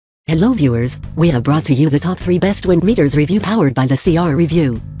Hello viewers, we have brought to you the top 3 best wind meters review powered by the CR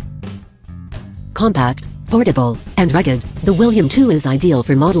Review. Compact, portable, and rugged, the William II is ideal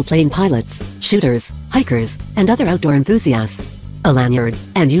for model plane pilots, shooters, hikers, and other outdoor enthusiasts. A lanyard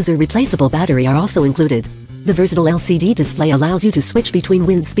and user-replaceable battery are also included. The versatile LCD display allows you to switch between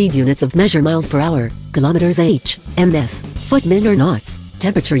wind speed units of measure miles per hour, kilometers h, ms, foot min or knots,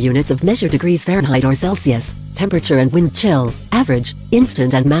 temperature units of measure degrees Fahrenheit or Celsius, temperature and wind chill, average,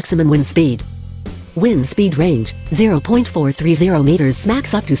 instant and maximum wind speed. Wind speed range, 0.430 meters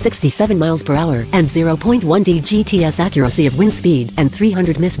max up to 67 miles per hour and 0.1 dGTS accuracy of wind speed and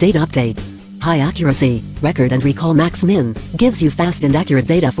 300 ms data update. High accuracy, record and recall max min, gives you fast and accurate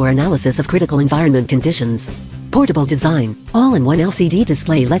data for analysis of critical environment conditions. Portable design, all-in-one LCD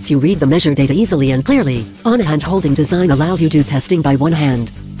display lets you read the measure data easily and clearly. On-hand holding design allows you to testing by one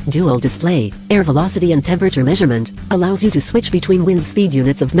hand. Dual display, air velocity and temperature measurement, allows you to switch between wind speed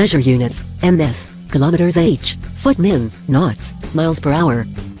units of measure units, ms, kilometers h, foot min, knots, miles per hour.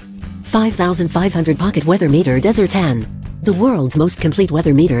 5500 pocket weather meter Desert Tan. The world's most complete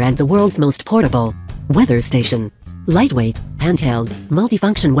weather meter and the world's most portable weather station. Lightweight, handheld,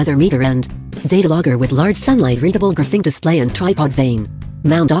 multifunction weather meter and data logger with large sunlight-readable graphene display and tripod vane.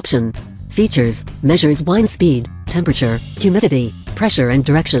 Mount option. Features, measures wind speed, temperature, humidity, pressure and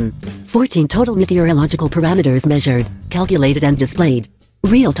direction. 14 total meteorological parameters measured, calculated and displayed.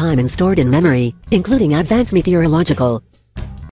 Real-time and stored in memory, including advanced meteorological